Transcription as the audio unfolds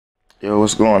Yo,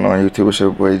 what's going on YouTube? It's your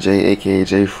boy Jay, aka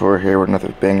Jay4 here with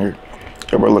another banger.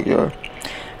 Yo, bro, look, y'all.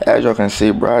 As y'all can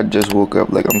see, bro, I just woke up.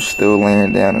 Like, I'm still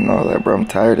laying down and all that, bro. I'm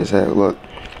tired as hell. Look,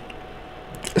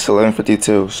 it's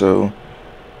 11:52, so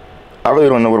I really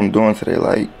don't know what I'm doing today.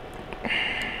 Like,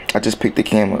 I just picked the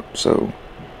cam up, so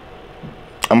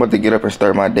I'm about to get up and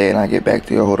start my day, and I'll get back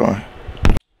to you. Hold on.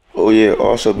 Oh yeah,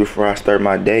 also before I start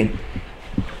my day,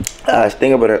 I was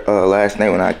thinking about it last night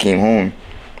when I came home.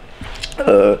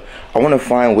 I want to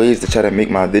find ways to try to make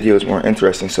my videos more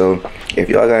interesting. So if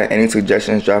y'all got any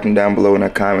suggestions, drop them down below in the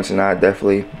comments, and I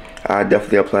definitely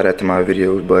apply that to my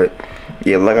videos. But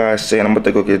yeah, like I was saying, I'm about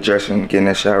to go get dressed and get in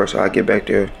the shower, so I'll get back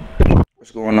there.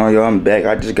 What's going on, y'all? I'm back.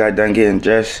 I just got done getting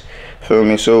dressed. Feel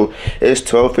me? So it's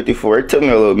 12:54. It took me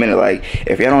a little minute. Like,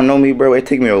 if y'all don't know me, bro, it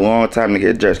took me a long time to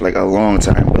get dressed, like a long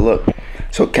time. But look,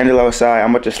 so Kendall outside.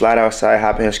 I'm about to slide outside,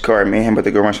 hop in his car. Me and him about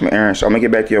to go run some errands. So I'm gonna get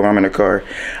back to you when I'm in the car.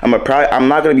 I'm not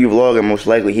gonna be vlogging, most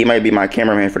likely. He might be my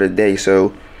cameraman for the day.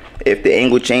 So if the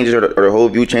angle changes or the whole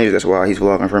view changes, that's why he's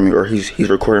vlogging for me or he's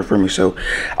recording for me. So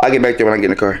I'll get back there when I get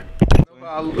in the car.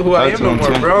 Who I am no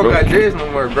more, bro. Got dreads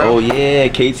no more, bro. Oh yeah,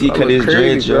 KT cut his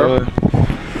dreads, bro.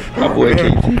 My boy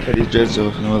KT cut his dreads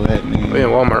off and all that, man. We in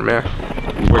Walmart, man.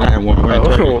 We're not in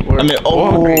Walmart. We're in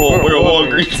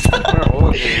Walgreens.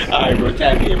 Alright, bro,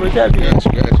 tap in, bro, tap in. Gotcha.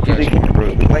 Bro,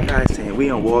 like I was saying, we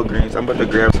in Walgreens. I'm about to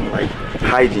grab some like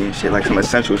hygiene shit, like some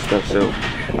essential stuff. So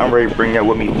I'm ready to bring that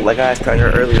with me. Like I was telling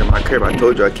her earlier in my crib, I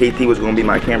told y'all KT was gonna be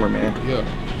my cameraman. Yeah.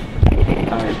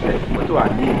 Alright, what do I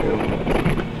need, though?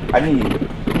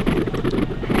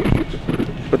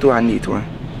 What do I need, twin? I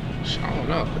don't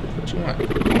know. What you want?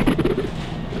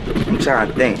 I'm trying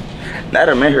to think. Now that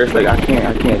I'm in here, it's like I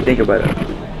can't think about it.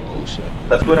 Oh shit.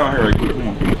 Let's go down here right quick. Come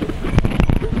on.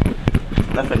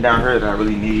 Nothing down here that I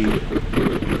really need.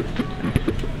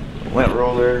 Lint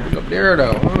roller. Up there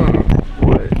though.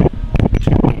 What?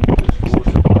 School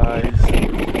supplies.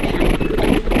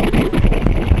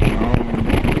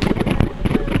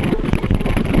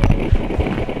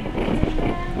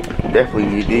 Definitely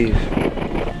need these.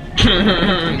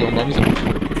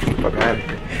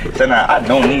 So now I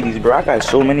don't need these, bro. I got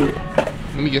so many.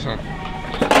 Let me get some.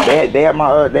 They have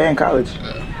my they in college.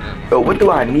 But what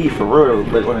do I need for real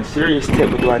though? Like on a serious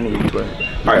tip, what do I need? But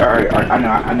all right. I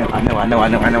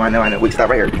know. Wait, stop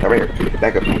right here.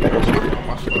 Back up.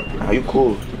 Oh, you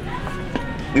cool?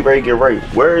 We ready to get right.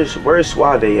 Where's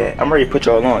Suave at? I'm ready to put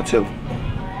y'all on too.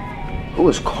 Who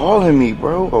is calling me,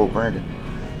 bro? Oh, Brandon.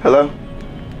 Hello?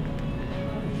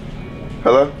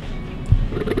 Hello?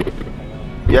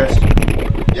 Yes.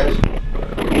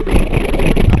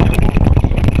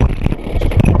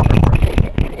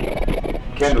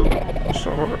 Kendall.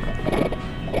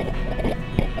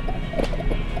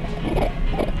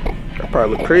 I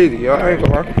probably look crazy, y'all. I ain't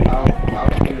gonna lie.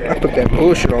 I put that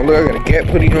bullshit on. Look, I got a Gap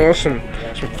hoodie on, some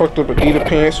fucked up Adidas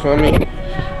pants for me.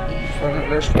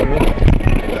 That's for me.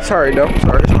 Sorry though.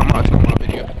 Sorry, it's not my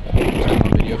video.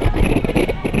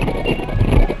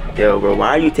 Yo, bro, why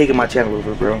are you taking my channel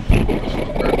over, bro?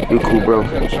 You cool, bro.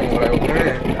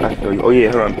 I feel you. Oh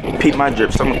yeah, hold on. Peep my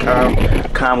drip. Some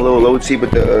calm little low tee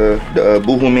with the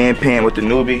Boohoo Man pant with the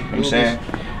newbie. You know what I'm saying?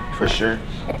 For sure.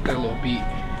 Got a little beat.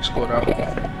 It's cool though.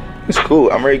 It's cool.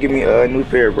 I'm ready to give me a new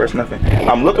pair, bro. It's nothing.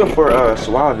 I'm looking for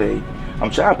Suave. I'm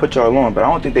trying to put y'all on, but I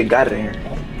don't think they got it in here.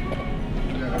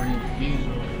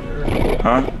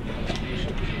 Huh?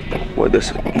 What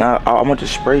this? Nah, I want the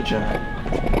spray jam.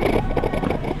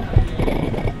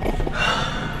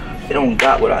 They don't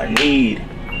got what I need.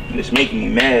 And it's making me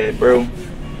mad, bro.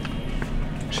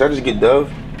 Should I just get Dove?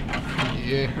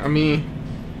 Yeah, I mean,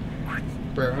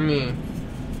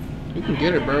 you can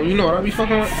get it, bro. You know what I be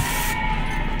fucking with?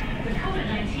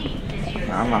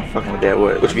 Nah, I'm not fucking with that.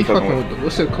 What you be fucking with?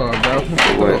 What's it called, bro?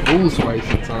 What? Old Spice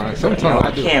sometimes. Sometimes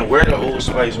I can't wear the Old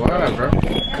Spice. Why, bro?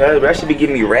 Cause that should be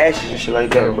giving me rashes and shit like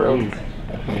that, bro.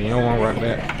 Yeah, you don't want to rock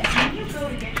that.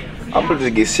 I'm gonna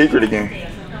just get secret again.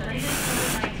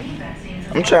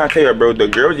 I'm trying to tell you, bro, the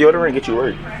girls deodorant get you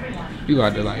work. You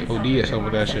got to like OD or something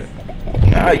with that shit.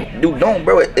 Nah, dude, don't,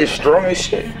 bro. It's strong as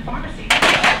shit.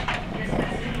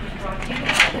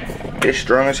 It's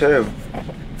strong as hell.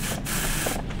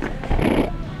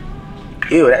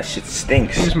 Ew, that shit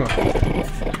stinks.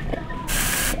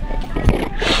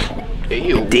 Hey,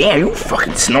 you. Damn, you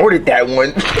fucking snorted that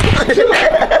one.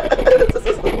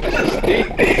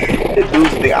 It do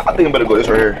stink. I think I'm better go this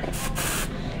right here.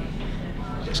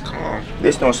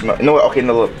 This don't smell. You know what? Okay,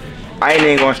 no, look. I ain't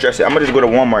even gonna stress it. I'm gonna just go to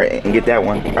Walmart and get that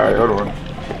one. Alright, hold on.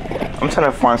 I'm trying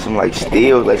to find some like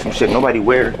steals, like some shit nobody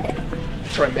wear.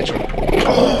 Try Mitchell.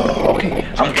 Oh, okay.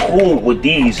 I'm cool with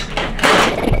these.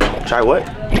 Try what?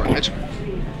 Try Mitchell.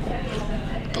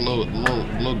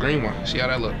 little green one. See how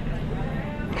that look?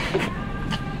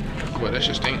 Boy, that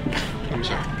shit stink. Let me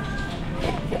see.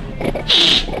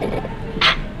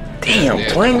 Damn,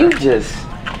 twin, you just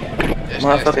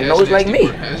motherfucking nose like me.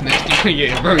 Bro. That's nasty.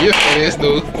 Yeah, bro, you're fat ass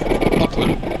dude.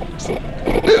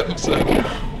 I'm sorry.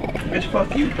 Bitch,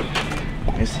 fuck you.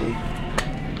 Let's see.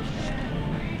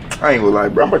 I ain't gonna lie,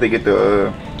 bro. I'm about to get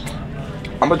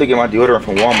my deodorant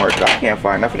from Walmart. I can't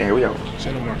find nothing in here. We out.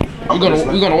 Say no more. We going to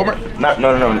Walmart? No,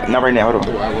 not right now. Hold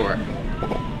on. Walmart.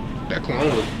 That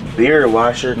cologne was. Beard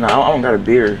washer? No, I don't got a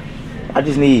beard. I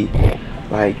just need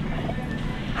like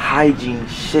hygiene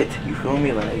shit. You feel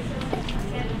me? Like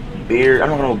beard. I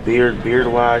don't know beard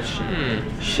wash,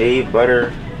 shave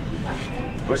butter.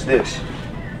 What's this?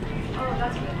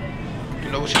 You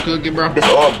know what you could get, bro? This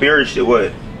all beard shit.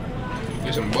 What?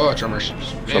 Get some ball trimmers.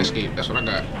 Manscaped. That's what I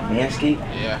got. Manscaped?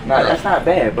 Yeah. Nah, that's not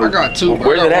bad. But I got two.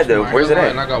 Where's it at though? Where's it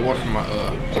at? And I got one from my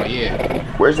yeah.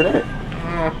 Where's it at?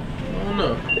 I don't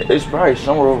know. It's probably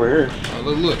somewhere over here.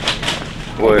 Look.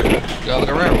 What? Gotta look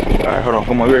around. Alright, hold on.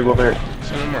 Come on, we ready to go over here.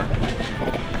 Say no more.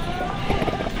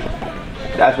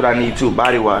 That's what I need too.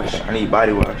 Body wash. I need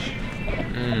body wash.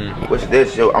 What's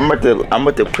this, yo? I'm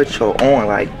about to put your on.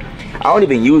 Like, I don't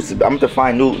even use it. I'm about to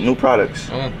find new products.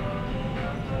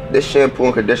 This shampoo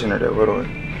and conditioner though. Hold on,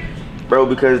 bro.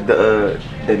 Because the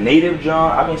native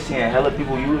John, I've been seeing hella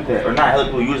people use that, or not hella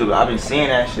people use it, but I've been seeing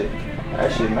that shit.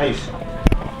 That shit nice.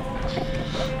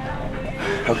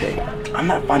 Okay, I'm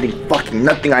not finding fucking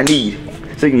nothing I need.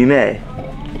 It's making me mad.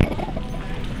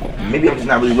 Maybe I'm just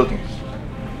not really looking.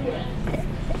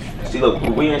 See, look,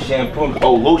 we in shampoo.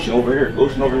 Oh, lotion over here.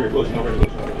 Lotion over here. Lotion over here.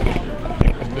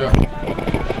 Lotion over here.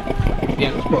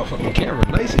 Yeah, this motherfucking camera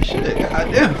nice as shit.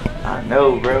 Goddamn. I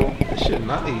know, bro. This shit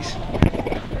nice.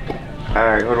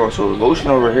 Alright, hold on. So lotion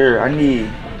over here. I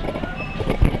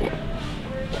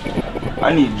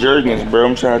need Jergens, bro.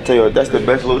 I'm trying to tell you, that's the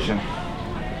best lotion.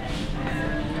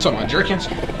 Talking about Jerkins?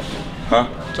 Huh?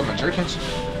 Talking about Jerkins?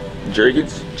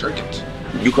 Jergens? Jerkins.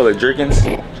 You call it Jergens?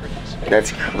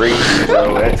 That's crazy,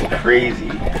 bro. That's crazy.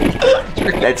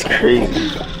 That's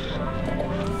crazy.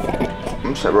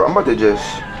 I'm sorry, bro. I'm about to just.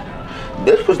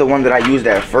 This was the one that I used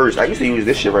at first. I used to use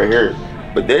this shit right here,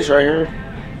 but this right here,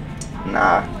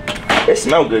 nah. It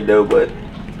smelled good though, but.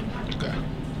 Okay.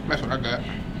 That's what I got.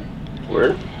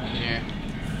 Where? Yeah.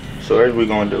 So here's what we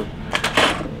gonna do.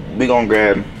 We gonna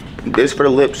grab this for the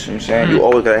lips. You know what I'm saying, you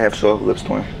always gotta have soft lips,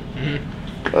 twin.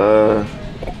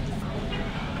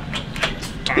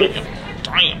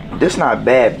 Damn. This not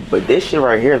bad, but this shit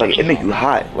right here, like, it make you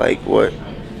hot. Like, what?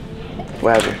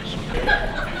 What happened?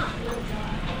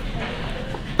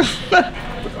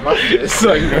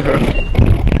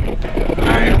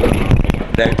 Alright,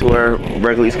 back to our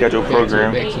regularly scheduled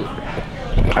program.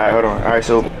 Alright, hold on. Alright,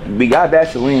 so we got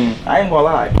Vaseline. I ain't gonna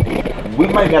lie. We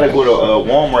might gotta go to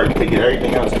Walmart to get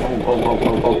everything else. Oh.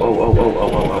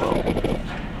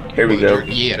 Here we go.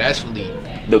 Yeah, that's for the.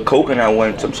 The coconut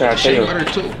one. I'm trying to tell you. Shea butter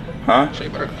too. Huh? Shea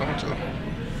butter come too.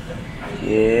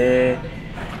 Yeah.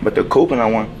 But the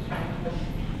coconut one.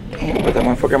 Damn, put that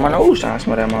motherfucker in my nose trying to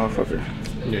smell that motherfucker.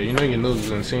 Yeah, you know your nose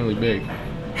is insanely big.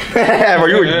 Bro,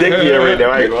 you were dicky right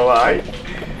now. I ain't gonna lie.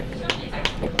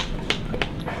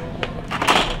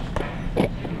 Let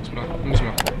me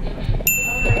smell.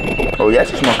 Oh, yeah,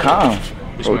 it's smell calm.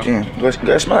 Oh, damn. Let's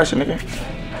smell that shit, nigga.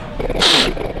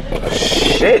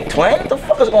 Shit, twin. What the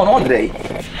fuck is going on today?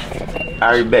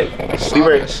 Alright, bet. We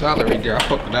ready? Solid right there. I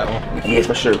fuck with that one. Yes,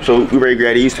 for sure. So we ready to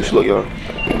grab these two. So look, y'all.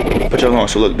 Put your on.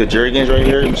 So look, the Jergens right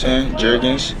here, you know what I'm saying?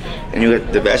 Jergens. And you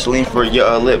got the Vaseline for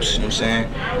your lips, you know what I'm saying?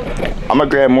 I'm gonna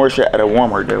grab more shit at a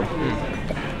Walmart though.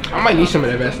 I might need some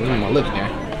of that Vaseline on my lips, man.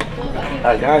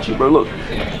 I got you, bro. Look,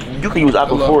 you can use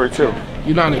Aqua 4 too.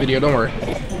 You not in the video, don't worry.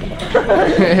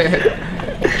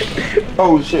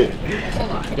 Oh shit.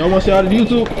 Y'all wanna see all the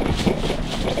YouTube?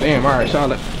 Damn, alright,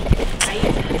 solid.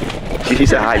 She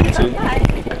said hi, YouTube.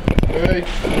 Hey.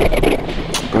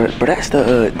 But that's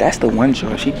the one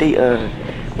joint. She date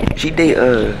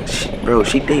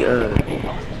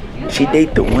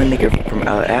the one nigga from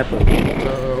Apple.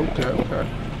 Okay.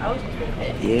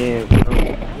 Yeah, bro.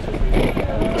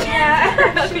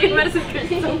 Yeah, medicine is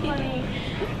so funny.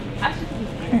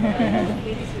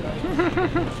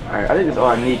 Alright, I think that's all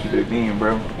I need to keep it being,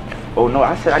 bro. Oh no,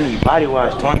 I said I need body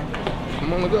wash, twin.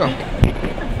 Come on, let's go.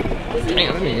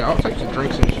 Damn, that nigga all types of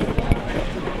drinks and shit.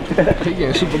 He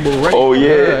getting Super Bowl ready. Oh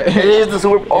yeah, it is the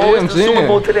Super Bowl. Oh, Yeah, it's the Super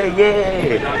Bowl today.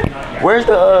 Yeah. Where's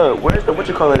the what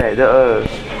you call it at?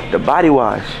 The body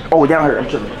wash. Oh, down here. I'm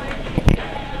chilling.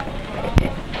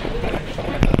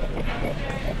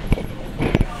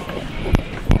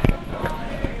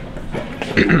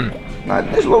 Nah,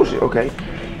 this lotion. Okay.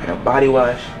 and a body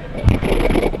wash.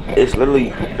 It's literally,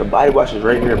 the body wash is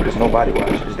right here, but there's no body wash.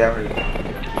 It's down here.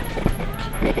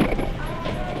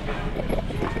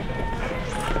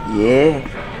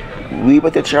 Yeah. We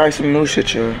about to try some new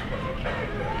shit, y'all.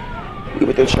 We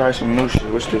about to try some new shit.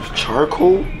 What's this?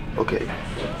 Charcoal? Okay.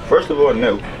 First of all,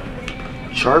 no.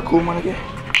 Charcoal, my nigga?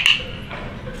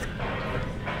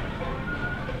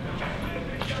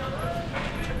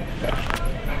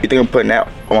 You think I'm putting that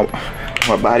on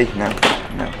my body? No.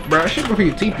 No. Bro, that shit good for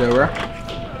your teeth though, bro.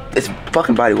 It's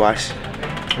fucking body wash.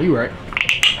 You right.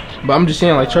 But I'm just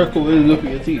saying, like, charcoal is good for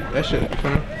your teeth. That shit,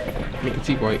 make your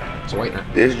teeth white. It's whitener.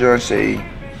 This joint say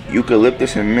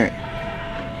eucalyptus and mint.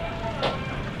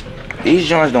 These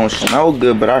joints don't smell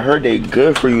good, but I heard they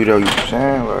good for you though. You know what I'm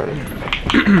saying? Like,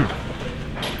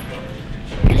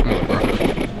 You smell it, bro.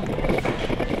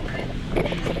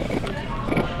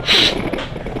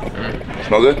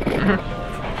 smell good?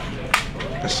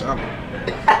 That's solid.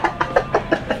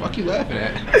 Fuck you laughing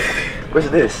at? What's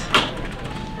this?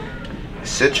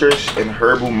 Citrus and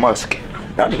herbal musk.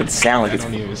 That don't even sound like I it's.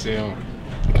 don't even sound.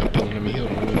 I'm telling him he healed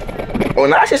him. Oh,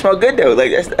 nah, that shit smell good though.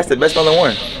 Like that's the best smelling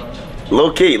one.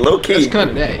 Low key, low key. That's kind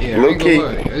of that, yeah. Low key.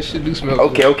 That shit do smell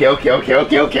Okay, good.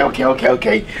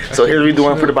 okay. So here's what we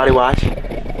doing for the body wash.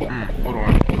 Hold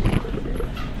on.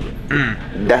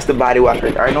 That's the body wash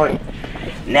right there. I know it.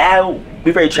 Now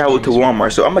we've already traveled to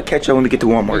Walmart, so I'm gonna catch y'all when we get to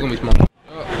We're Walmart. gonna be small.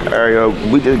 Alright, yo,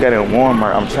 we just got in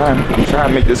Walmart. I'm trying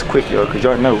to make this quick, yo, cause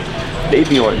y'all know they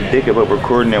be on dick about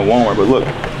recording in Walmart. But look,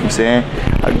 you know what I'm saying,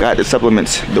 I got the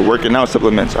supplements, the working out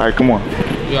supplements. Alright, come on.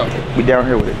 Yo. We down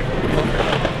here with it.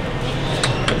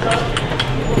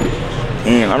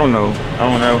 Damn, I don't know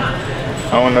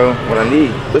what I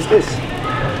need. What's this?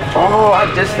 Oh, I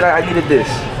just said I needed this.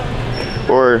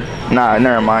 Or nah,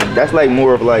 never mind. That's like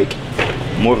more of like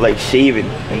shaving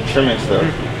and trimming stuff.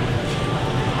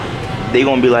 They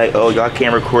gonna be like, oh, y'all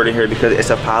can't record in here because it's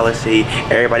a policy.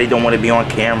 Everybody don't want to be on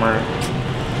camera.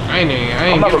 I ain't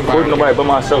I'm not recording nobody but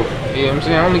myself. Yeah, I'm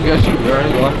saying I only got you, bro. I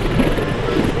ain't gonna lie.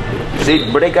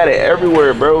 See, but they got it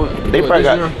everywhere, bro. They probably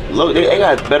got look. They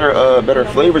got better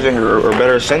flavors in here or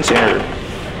better scents in here.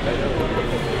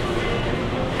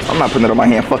 I'm not putting it on my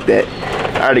hand. Fuck that.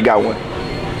 I already got one.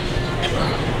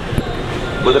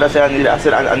 What did I say I needed? I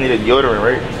said I needed deodorant,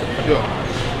 right? Yeah.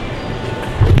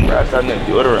 I said I needed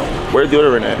deodorant. Where's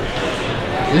deodorant at?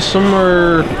 It's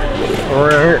somewhere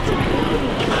around here.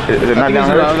 Is it not down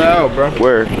here? Out, bro.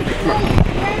 Where?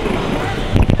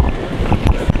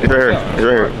 It's right here. It's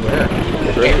right here.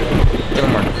 It's right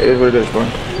here. It is what it is, bro.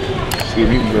 Excuse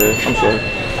me, bro. I'm sorry.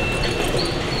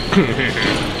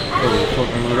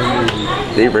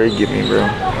 They ready to get me, bro.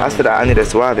 I said I need a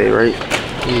suave, right?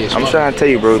 Yeah, I'm trying to tell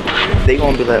you, bro. They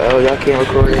gonna be like, oh, y'all can't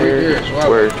record here.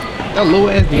 Where? That low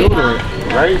ass deodorant.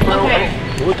 Right, bro?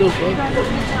 What the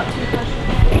fuck?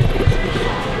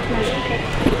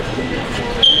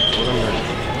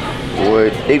 Boy,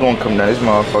 they gonna come down this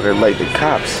motherfucker like the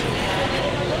cops.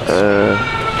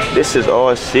 This is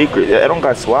all secret. I don't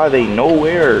got suave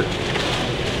nowhere.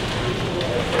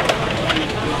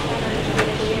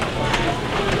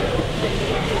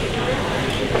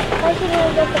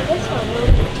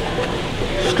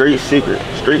 Straight secret.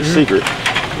 Straight secret.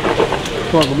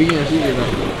 Fuck, we getting secret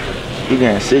though. You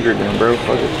getting secret then, bro.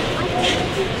 Fuck it.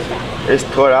 It's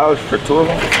 $12 for two of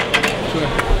them.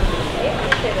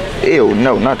 Ew,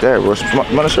 no, not that, bro.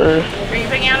 Money, sir. Are you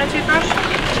picking out a toothbrush?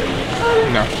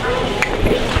 No.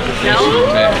 No?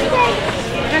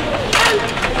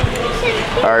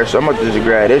 Alright, so I'm about to just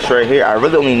grab this right here. I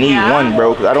really only need one,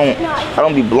 bro, cause I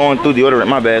don't be blowing through deodorant.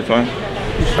 My bad, son.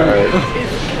 Alright.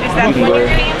 Is that what you're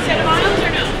getting instead of oils or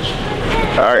no?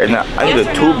 Alright, now I need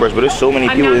a toothbrush, but there's so many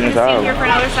people in this I'm house. not going to here for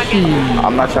another second.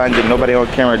 I'm not trying to get nobody on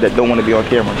camera that don't want to be on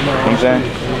camera. You know what I'm saying?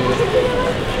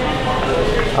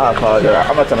 I apologize.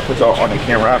 I'm not trying to put y'all on the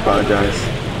camera. I apologize.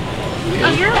 Oh,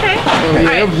 you're okay.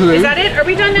 Yeah, Alright, is that it? Are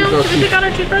we done now? Should we pick out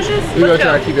our toothbrushes? We gotta Let's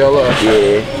try go. to keep y'all up.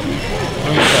 Yeah.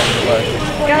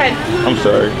 Go ahead. I'm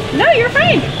sorry. No, you're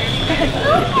fine.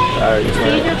 Alright,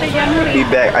 be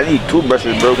back. I need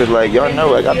toothbrushes, bro, cause like y'all know,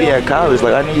 like I be at college,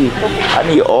 like I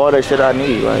need all that shit I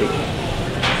need. Like,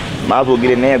 might as well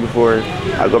get in there before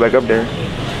I go back up there.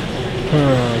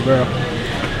 Oh, bro.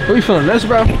 What you feeling? This,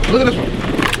 bro? Look at this one.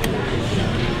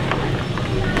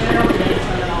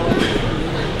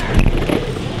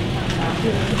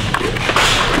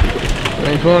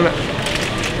 Ain't feeling it?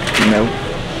 No.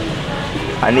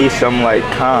 I need something like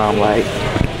calm, like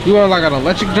You want like an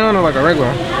electric joint or like a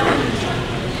regular?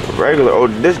 regular. Oh,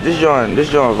 this joint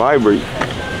vibrate.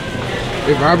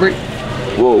 It vibrate?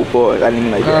 Whoa, boy, I didn't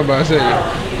mean like I was that. about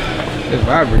to say, it's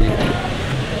vibrating.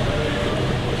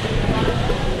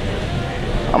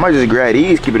 I might just grab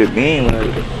these, keep it a bean.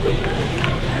 Like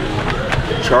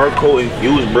charcoal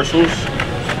infused bristles.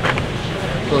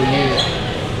 Oh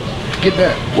yeah. Get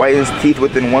that. Whitens teeth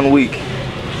within 1 week.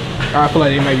 I feel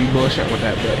like they might be bullshit with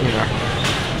that, but you know.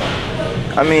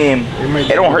 I mean,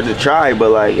 it don't hurt to try,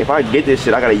 but like if I get this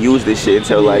shit, I gotta use this shit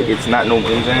until like it's not no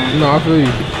good. No, I feel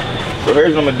you. So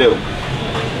here's what I'm gonna do.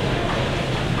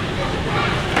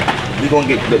 We gonna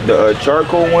get the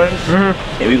charcoal ones,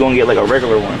 and we gonna get like a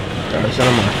regular one. Alright, send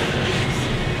them on.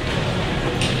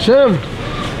 Shim!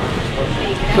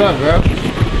 What's up, bro?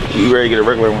 You ready to get a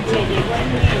regular one too?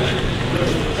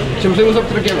 Shim, say what's up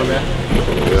to the camera, man.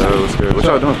 Yeah, what's good? What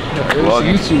y'all doing?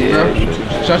 It's YouTube, bro.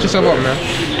 Shout yourself up, man.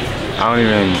 I don't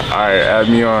even. Alright, add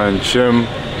me on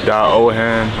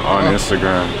shim.ohan on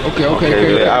Instagram.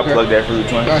 Okay. I'll plug that for the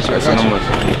 20. Gotcha.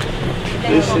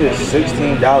 This shit is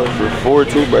 $16 for 4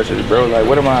 toothbrushes, bro. Like,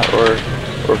 what am I,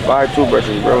 or 5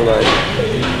 toothbrushes, bro? Like,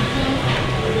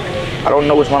 I don't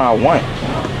know which one I want.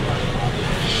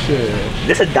 Shit.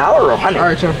 This $1 or $100?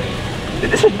 Alright, Chum.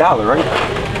 This $1, right?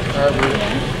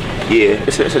 Yeah,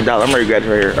 it's $1. I'm ready to grab it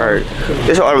right here. Alright.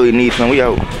 This is all I really need, man. We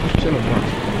out.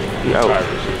 We out.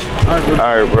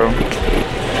 Alright, bro.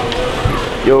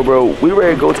 Yo, bro, we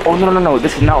ready to go to, oh, no.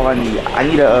 This is not what I need. I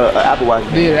need a Apple Watch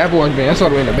band. Yeah, the Apple Watch band. That's all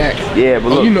the way in the back. Yeah, but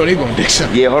look. You know they gonna dick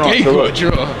something. Yeah, hold on. They So gonna look,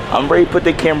 draw. I'm ready to put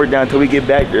the camera down until we get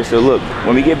back there. So look,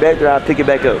 when we get back there, I'll pick it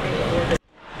back up.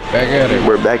 Back at it.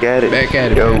 We're back at it. Back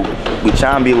at it, Yo, man. we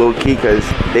trying to be low key because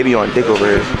they be on dick over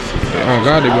here. Oh,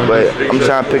 God, they gonna But dick. I'm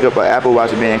trying to pick up an Apple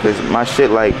Watch band because my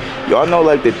shit, like, y'all know,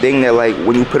 like, the thing that, like,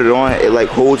 when you put it on, it, like,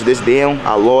 holds this down.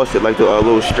 I lost it, like, the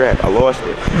little strap. I lost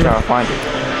it. I'm trying to find it.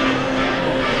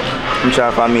 I'm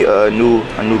trying to find me a new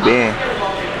band.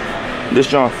 This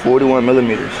joint 41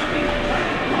 millimeters.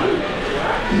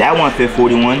 That one fit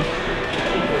 41.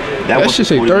 That should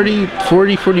say 30,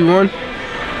 40, 41.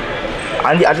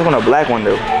 I just want a black one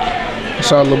though. I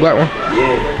saw a little black one.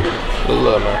 Yeah. A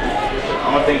little, man.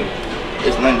 I don't think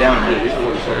it's nothing down here.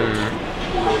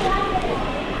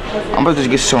 I'm about to just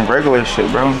get some regular shit,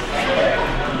 bro.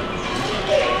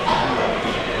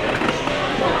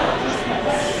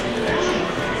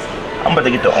 I'm about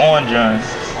to get the orange one.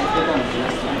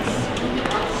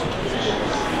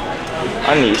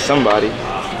 I need somebody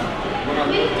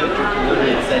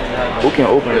who can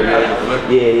open it.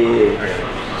 Yeah.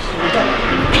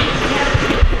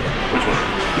 Which one?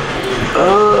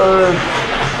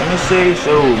 Let me see.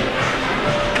 So,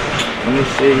 let me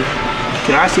see.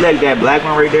 Can I see like that black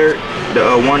one right there? The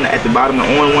one at the bottom, the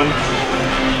orange one.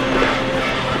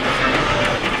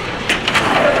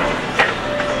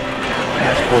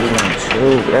 That's 41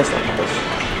 too. That's the best.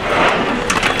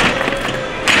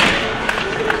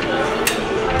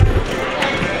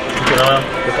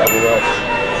 Look at the watch.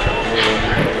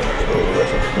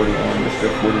 That's a 41. This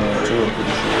is 41 too. I'm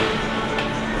pretty sure.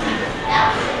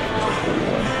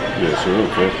 Yeah, sure,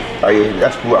 okay. Oh yeah,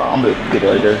 that's cool. I'm gonna get it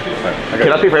right there.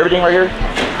 Can I pay for everything right here?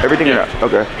 Everything or not?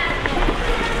 Okay.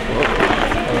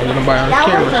 I'm gonna buy on the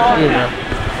camera. Yeah.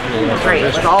 Great,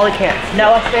 with all the kids.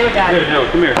 Noah, stay with Dad. No,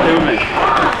 come here, stay with me.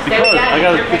 Because I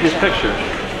gotta get this picture.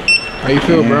 How you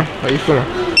feel, bro? How you feeling?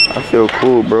 I feel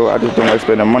cool, bro. I just don't like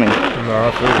spending money. No,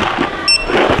 I feel it.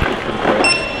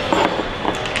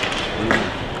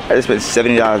 I just spent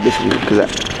 $70 this week because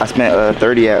I spent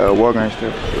 $30 at Walgreens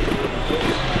too.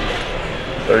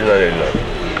 $39.89.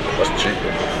 That's cheap.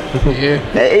 Yeah.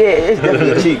 It's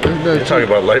definitely cheap. You're talking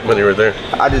about light money right there.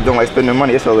 I just don't like spending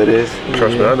money. That's all it is.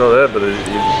 Trust me, I know that, but the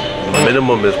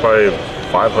minimum is probably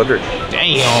 $500.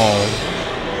 Damn.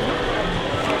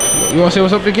 You wanna say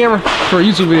what's up to the camera? For a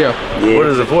YouTube video. Yeah. What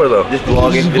is it for though? Just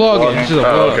vlogging. Just vlogging. This is a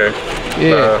Oh, vlog. okay.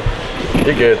 Yeah.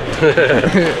 You're good.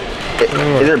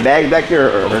 Is there bags back there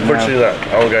or Unfortunately no? not. I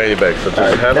don't got any bags, so just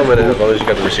Alright, have them, that's and cool. as long as you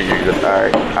got the receipt, you're good.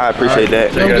 Alright, I appreciate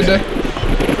that. Have a good day.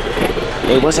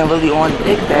 It wasn't really on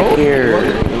dick back here.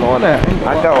 On that.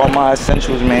 I got all my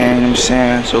essentials, man. You know what I'm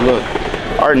saying? So look,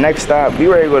 our next stop, we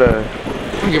ready to go to.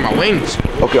 I'm gonna get my wings.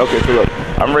 Okay, so look,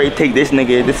 I'm ready to take this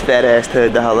nigga, this fat ass, to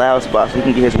the halal spot so he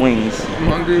can get his wings. I'm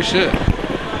hungry as shit.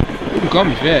 You can call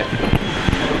me fat.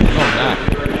 No, I'm not.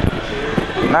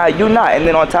 Nah, you not. And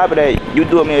then on top of that, you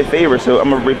doing me a favor, so I'm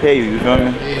gonna repay you. You feel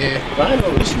me? Yeah.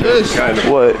 What's this?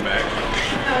 What?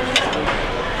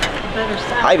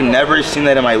 I've never seen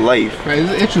that in my life. Man,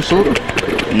 is it extra soda?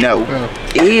 No. Oh.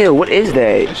 Ew, what is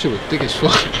that? That shit was thick as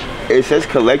fuck. It says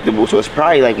collectible, so it's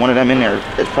probably like one of them in there.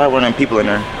 It's probably one of them people in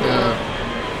there. Yeah.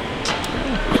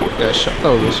 Fuck that shit. That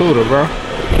was a soda, bro.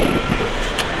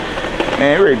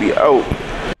 Man, it ready to be out.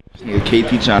 This nigga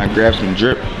KT trying to grab some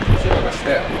drip.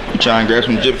 You trying to grab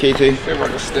some drip, KT?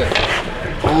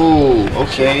 Oh,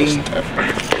 okay.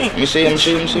 Let me see.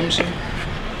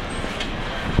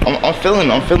 I'm feeling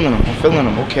them.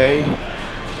 Okay.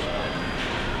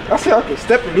 I said I can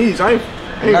step in these. I ain't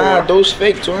Nah, those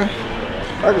fake, twin.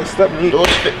 I can step in these. Those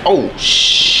fake. Oh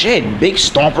shit, big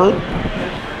stomper.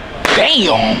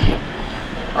 Damn.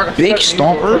 Big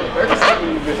stomper.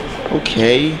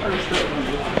 Okay.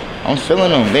 I'm feeling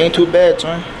them. They ain't too bad,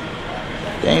 twin.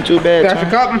 They ain't too bad, Got your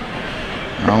twin. cotton?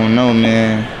 I don't know,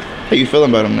 man. How you feeling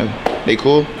about them though? They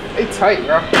cool? They tight,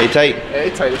 bro. They tight? Yeah, they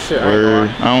tight as shit. Or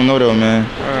I don't know though, man.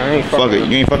 I ain't Fuck it.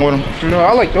 You ain't fucking with them? No,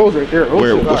 I like those right there. Those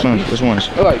Where? shit Which like, ones? Which ones?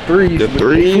 They're like threes. The but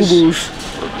threes? They FUBUs.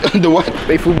 The what?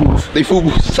 They FUBUs. They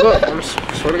FUBUs. Look, I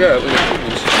swear to God, look at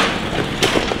FUBUs.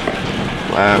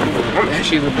 Wow. I'm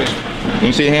actually the bitch. Let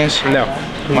me see your hands. No.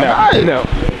 Why not?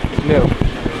 No.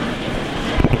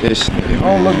 This I nigga.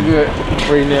 don't look good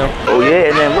right now. Oh yeah,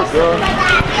 and then look,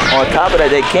 on top of that,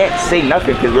 they can't say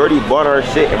nothing because we already bought our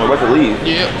shit and we're about to leave.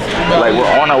 Yeah. Like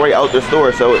we're on our way out the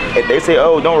store, so if they say,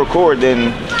 "Oh, don't record,"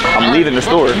 then I'm leaving the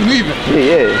store. You leaving?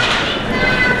 Yeah.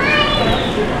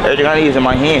 Everything I need is in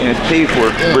my hand and it's paid for.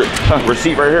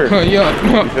 Receipt right here. Yeah.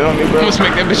 You feel me, bro? I'm gonna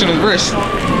smack that bitch on his wrist.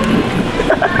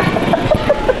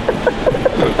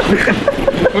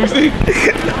 Let me see.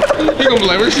 He gonna be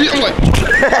like, where's she? I'm like,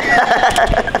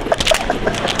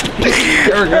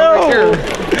 there we go, right there.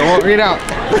 I won't read out.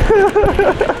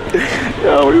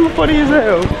 Yo, you funny as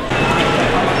hell.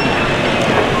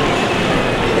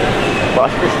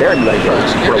 Boss, you're staring at me like,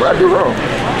 bro, what I do wrong?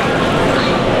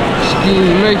 Excuse me.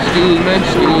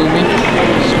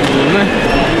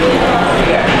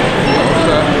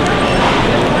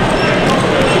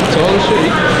 It's all the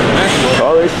shit.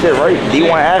 All this shit, right?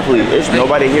 D1 athlete. It's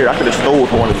nobody here. I could have stole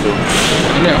if I wanted to.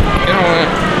 No, they don't want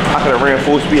I could have ran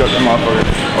full speed up the motherfucker.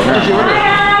 Oh,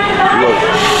 nah. Look,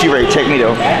 she ready to check me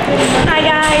though. Hi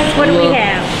guys, what do we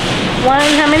have? One,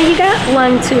 how many you got?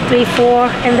 1, 2, 3, 4,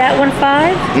 and that one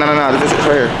 5? No, this is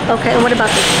right here. Okay, and what about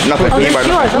this? Nothing. Oh, He this ain't is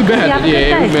about yours. nothing. Okay, have a good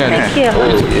day. we been. Thank you. Oh,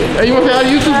 yeah. Hey, you want to say hi to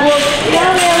YouTube, boy?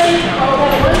 Yeah, really.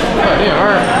 Oh, damn,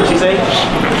 alright. What she say?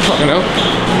 Fucking hell.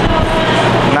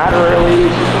 Not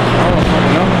really. I don't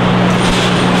fucking know.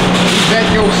 You back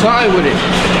your side with it.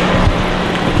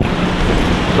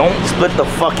 Don't split the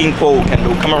fucking pole,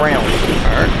 Kendall. Come around.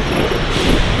 Alright.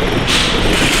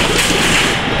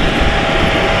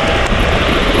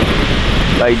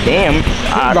 Like, damn.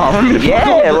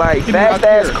 Yeah, like, fast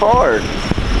ass car. Wait, one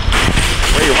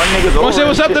nigga's over. Wanna say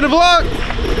what's up to the vlog? You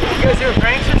guys doing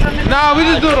pranks or something? Nah, we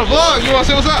just doing a vlog. You wanna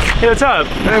say what's up? Hey, what's up?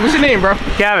 Hey, what's your name, bro?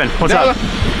 Gavin. What's up?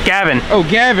 Gavin. Oh,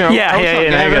 Gavin. Yeah, what's yeah, up, yeah,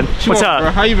 Gavin? good. What's up?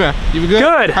 Bro? How you been? You been good?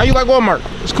 Good. How you like Walmart?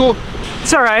 It's cool.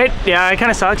 It's all right. Yeah, it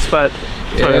kind of sucks, but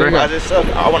it's whatever. Why does it suck?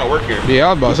 I want to work here. Yeah, I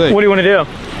was about to say. What do you want to do? I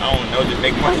don't know, just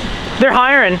make money. They're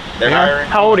hiring. They're hiring.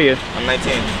 How old are you? I'm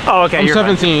 19. Oh, okay. I'm you're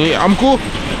 17. Yeah, I'm cool.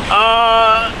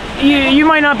 Fine. You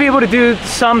might not be able to do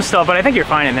some stuff, but I think you're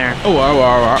fine in there. Oh, all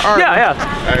right. Yeah, yeah.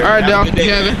 All right, down.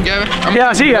 Gavin.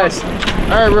 Yeah, see you guys. All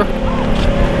right, bro.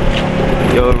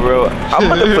 Yo, bro, I'm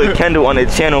about to put Kendall on the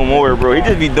channel more, bro. He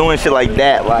just be doing shit like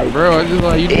that, like. Bro, I just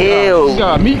like you. Ew. You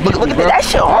got meat. Look at that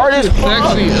shit hard as fuck.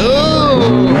 Sexy.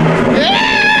 Ooh.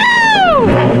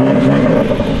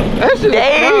 That shit.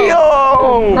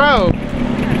 Damn. Bro.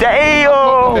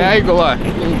 Damn. I ain't gonna lie.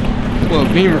 Little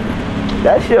beamer.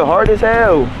 That shit hard as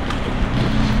hell.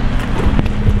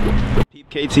 Peep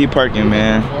KT parking,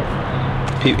 man.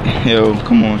 Peep, yo,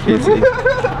 come on, KT.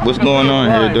 What's going on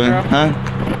here, dude? Huh?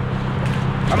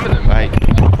 Like,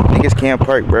 niggas can't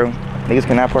park, bro. Niggas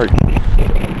cannot park.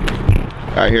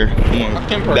 Alright, here. Come on. I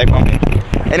can't park. Back on me.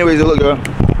 Anyways, look, girl.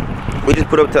 We just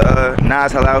put up to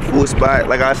Nas Halal food spot.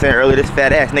 Like I was saying earlier, this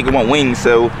fat ass nigga want wings,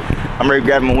 so I'm ready to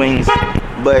grab my wings.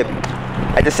 But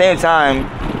at the same time,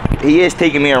 he is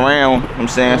taking me around, you know what I'm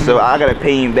saying, so I gotta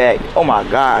pay him back. Oh my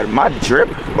god, my drip,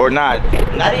 or not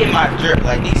even my drip,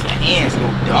 like these pants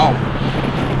go dumb.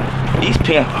 These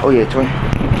pants, oh yeah, twin.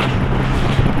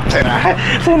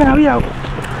 Say now, we out.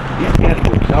 These pants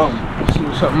go dumb. See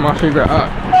something I figure out.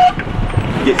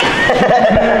 Yeah.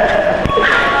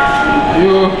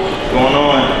 You Going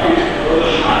on?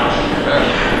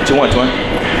 2-1, twin.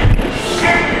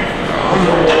 I'm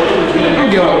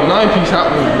gonna get like 9-piece hot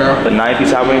wings, bro. The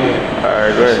 9-piece hot wing?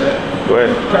 Alright, go ahead. Go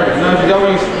ahead. 9-piece hot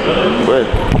wings. Go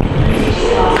ahead.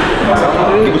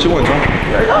 Get what you want, twin.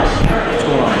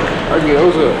 I get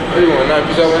those up. How you want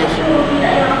 9-piece hot wings?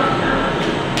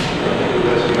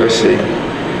 Let's see.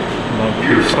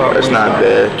 That's not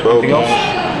bad. 12 pounds.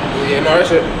 Yeah, no,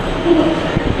 that's it.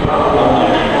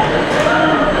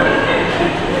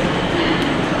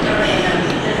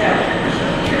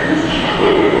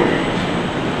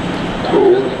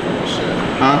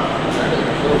 Huh?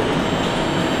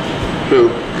 Who?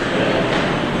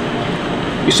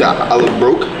 You said I look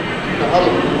broke? No, I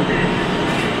look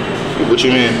What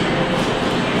you mean?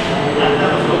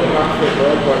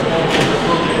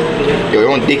 Yo,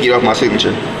 don't dick it off my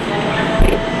signature.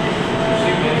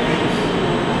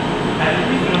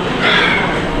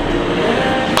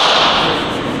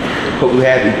 Hope you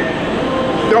happy.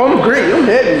 Yo, I'm great. I'm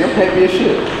happy. I'm happy as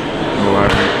shit.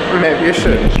 I'm happy as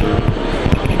shit.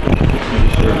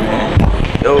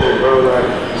 Yo, bro, like,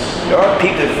 y'all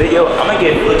peep the video. I'm gonna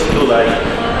get flicks too, like,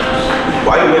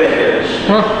 why you with that there?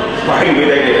 Huh? Why you with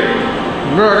that there?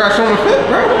 Bro, I got something to fit,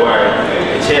 bro. Alright,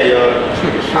 yeah, yo.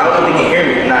 I don't think they can hear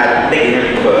me. Nah, they can hear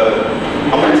me, but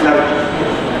I'm gonna stop.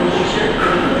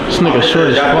 This nigga short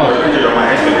as fuck. Pictures on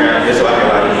my Instagram, just so I can,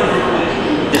 like,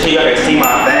 just so y'all can see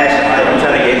my fashion. Like, I'm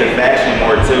trying to get into fashion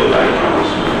more too. Like,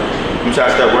 I'm trying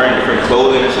to start wearing different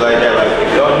clothing and shit like that. Like, if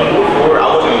y'all knew before,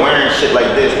 I wasn't wearing shit like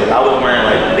this. Like, I was wearing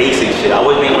like basic shit. I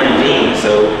wasn't even wearing jeans,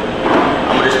 so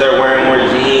I'm gonna start wearing more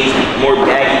jeans, more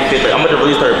baggy fit. Like, I'm gonna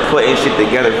really start putting shit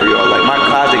together for y'all. Like, my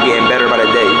closet getting better by the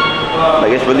day.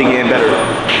 Like, it's really getting better.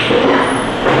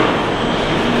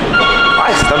 My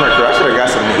stomach, bro. I should have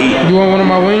got something to eat. You want one of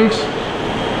my wings?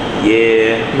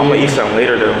 Yeah, I'm gonna eat something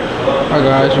later though. I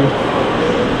got you.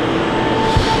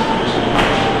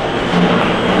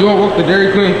 You wanna walk the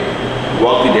Dairy Queen?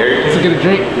 Walk to Dairy Queen? To get a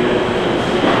drink?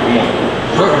 Come on.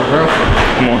 Look, bro.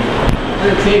 Come on.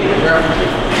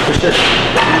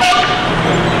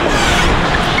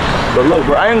 But look,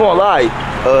 bro, I ain't gonna lie.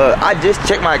 I just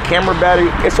checked my camera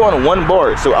battery. It's on 1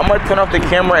 bar, so I'm gonna turn off the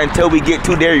camera until we get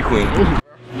to Dairy Queen.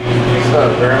 What's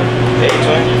up, bro? Hey,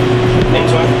 twin. Hey,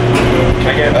 twin. Can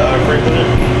I get a break with it?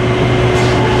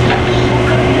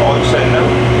 Oh, you said no?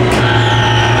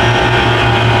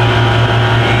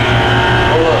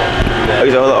 Hold up. Oh,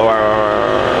 you said hold up.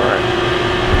 Alright.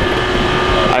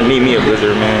 I need me a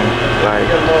blizzard, man. Like,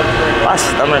 my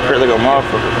stomach hurt like a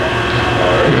motherfucker.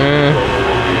 Yeah.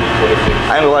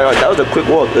 I ain't gonna lie, that was a quick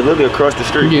walk. It's literally across the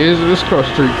street. Yeah, it's across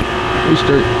the street. We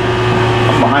straight.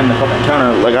 I'm behind the fucking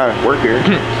counter like I work here.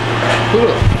 Pull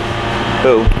up.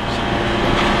 Who?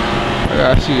 I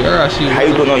gotta see. How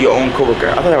you putting on your own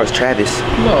coworker? I thought that was Travis.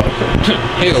 No.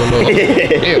 Hell no.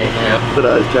 Hell no. I thought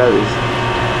that was Travis.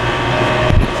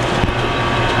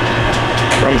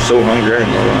 I'm so hungry, I ain't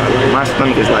gonna lie. Like, my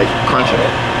stomach is like crunching.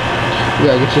 You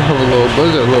gotta get yourself a little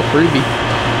buzzer, a little freebie.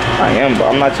 I am, but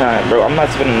I'm not trying, bro. I'm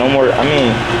not spending no more. I mean,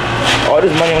 all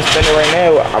this money I'm spending right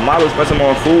now, I might as well spend some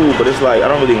on food, but it's like, I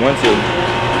don't really want to.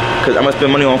 Because I'm going to spend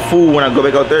money on food when I go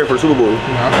back out there for the Super Bowl.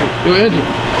 Yo, Andrew.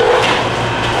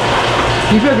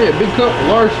 You got me a big cup,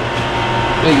 large.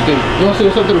 Hey, you want to say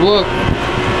what's up to the vlog?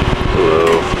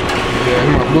 Hello. Yeah,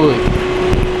 my boy.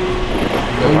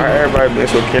 Why everybody being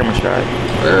so camera shy?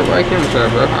 Everybody camera shy,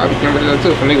 bro. I'll be camera shy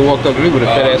too. If a nigga walked up to me with a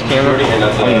fat ass camera. I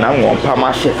mean, I'm gonna pop my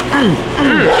shit. I'm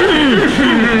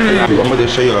gonna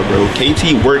just show y'all, bro.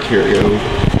 KT work here, yo.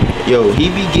 Yo, he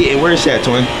be getting, where's that,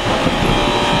 twin?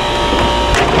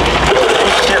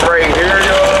 Shit right here,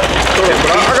 yo.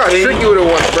 I got tricky with it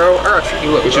once, bro. I got tricky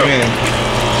with it. What you mean?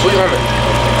 Sweet lemon.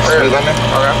 Sweet lemon?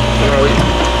 Okay.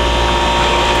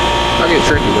 I get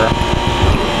tricky, bro.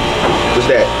 What's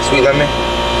that? Sweet lemon?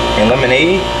 And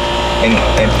lemonade? And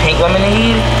pink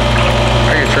lemonade?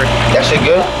 I get tricky. That shit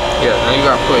good? Yeah, and you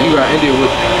got end it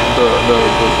with the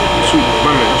sweet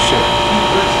lemon and shit.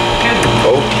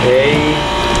 Okay.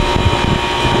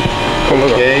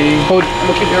 Okay. Hold, I'm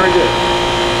gonna keep it right there.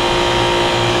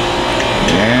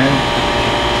 Man.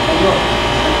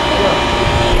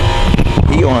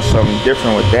 He on something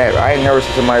different with that. I ain't never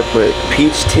seen somebody put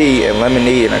peach tea and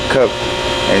lemonade in a cup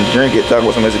and drink it, talk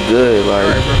about something that's good. Like,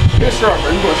 alright, bro. Get strong,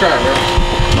 bro. You gonna try it, bro.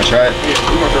 I'm gonna try it? Yeah,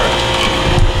 you gonna try it.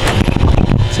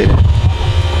 Say that.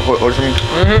 What you mean?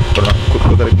 Hold on, quick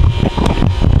that.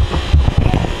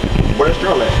 Where the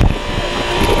straw at?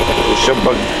 It's your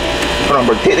buggy. Hold on,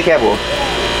 bro. Take the cap off.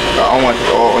 I don't want it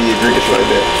all on your drink or shit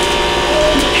like that.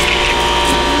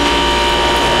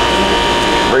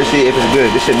 Bro, see if it's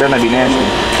good. This shit better not be nasty.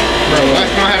 Bro,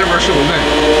 last time I had it, bro, shit was bad.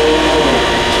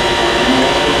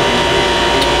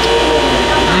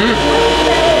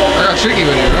 I got tricky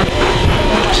with it, bro.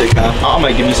 Shit, I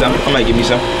might give you some.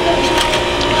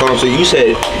 Hold on, so you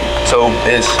said, so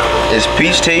it's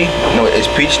peach tea, no, it's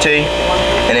peach tea,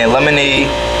 and then lemonade,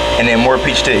 and then more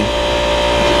peach tea.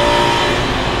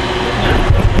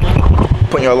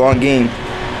 Putting y'all on game.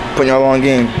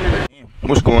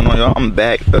 What's going on, y'all? I'm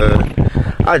back.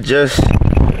 I just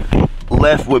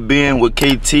left with being with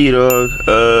KT, dog.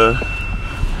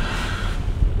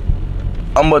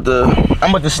 I'm about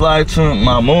to slide to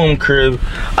my mom crib.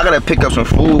 I gotta pick up some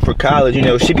food for college. You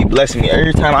know, she be blessing me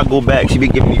every time I go back. She be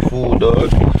giving me food,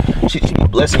 dog. She be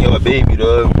blessing your baby,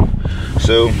 dog.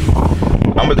 So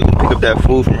I'm about to go pick up that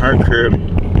food from her crib.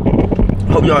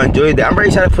 Hope y'all enjoyed that. I'm ready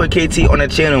to put KT on the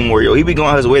channel more, yo. He be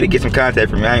going his way to get some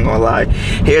contact from me. I ain't gonna lie.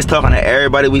 Here's talking to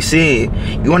everybody we see.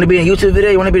 You wanna be in a YouTube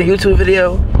video? You wanna be in a YouTube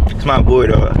video? It's my boy,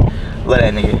 though. Love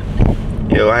that nigga.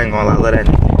 Yo, I ain't gonna lie, love that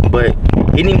nigga. But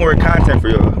he need more content for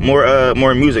y'all.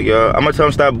 More music, y'all. I'm gonna tell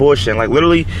him stop bullshitting. Like,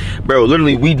 literally, bro, we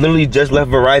literally just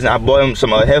left Verizon. I bought him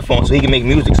some headphones so he can make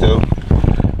music still.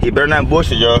 He better not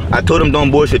bullshit, y'all. I told him don't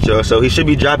bullshit, y'all. So he should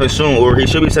be dropping soon, or he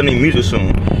should be sending me music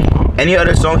soon. Any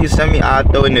other song he send me, I'll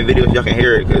throw it in the video so y'all can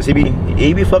hear it. Cause he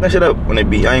be fucking shit up on the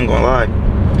beat. I ain't gonna lie.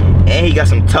 And he got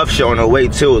some tough shit on the way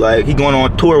too. Like he going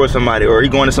on tour with somebody, or he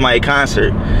going to somebody's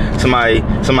concert.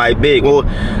 Somebody big. Well,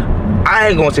 I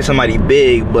ain't gonna say somebody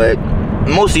big, but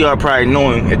most of y'all probably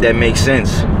know him, if that makes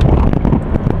sense.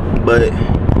 But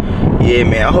yeah,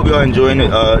 man, I hope y'all enjoying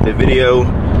the video.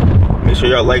 Make sure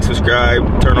y'all like,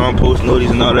 subscribe, turn on post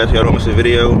notifications and all that so y'all don't miss a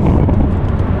video.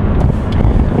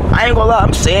 I ain't gonna lie,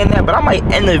 I'm saying that, but I might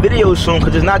end the video soon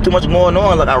because there's not too much going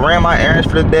on. Like, I ran my errands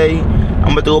for the day.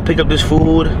 I'm about to go pick up this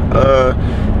food.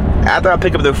 After I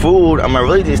pick up the food, I'm gonna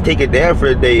really just take it down for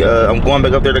the day. I'm going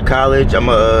back up there to college. I'm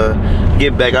gonna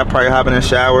get back. I'll probably hop in the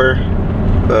shower,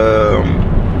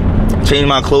 change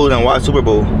my clothes, and watch Super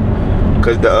Bowl.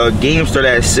 Because the game started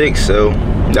at 6, so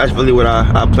that's really what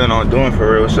I plan on doing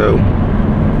for real. So,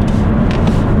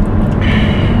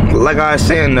 like I was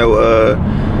saying though,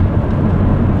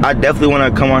 I definitely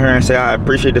want to come on here and say I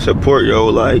appreciate the support, yo.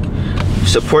 Like,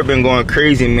 support been going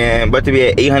crazy, man. About to be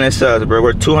at 800 subs, bro.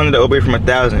 We're 200 away from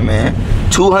 1,000, man.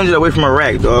 200 away from a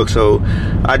rack, dog. So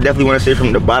I definitely want to say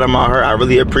from the bottom of my heart, I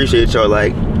really appreciate y'all.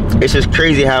 Like, it's just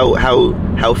crazy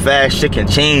how fast shit can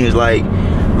change. Like,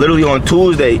 literally on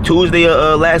Tuesday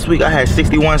last week, I had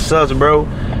 61 subs, bro.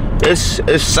 It's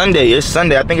Sunday. It's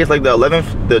Sunday. I think it's like the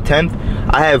 11th, the 10th.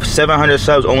 I have 700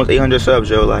 subs, almost 800 subs,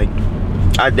 yo. Like,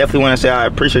 I definitely want to say I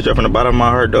appreciate y'all from the bottom of my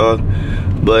heart, dog.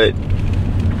 But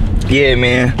yeah,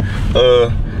 man,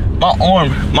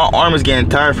 my arm is getting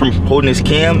tired from holding this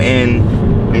cam, and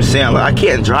I'm saying, like, I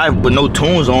can't drive with no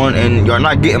tunes on, and y'all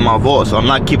not getting my voice, so I'm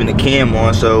not keeping the cam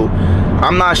on. So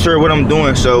I'm not sure what I'm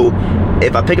doing. So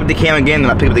if I pick up the cam again, then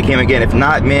I pick up the cam again. If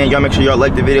not, man, y'all make sure y'all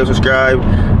like the video, subscribe,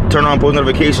 turn on post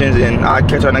notifications, and I'll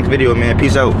catch y'all next video, man.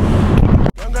 Peace out.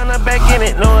 I'm gonna back in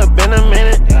it, know it been a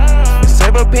minute.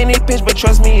 Save a penny pinch, but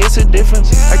trust me, it's a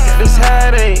difference. I got this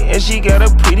Heidi, and she got a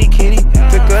pretty kitty.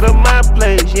 Took her to my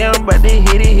place, yeah, I'm about to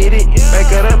hit it.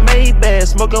 Back at a Maybach,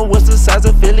 smoking what's the size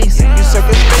of Phillies. You suck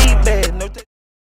a Maybach.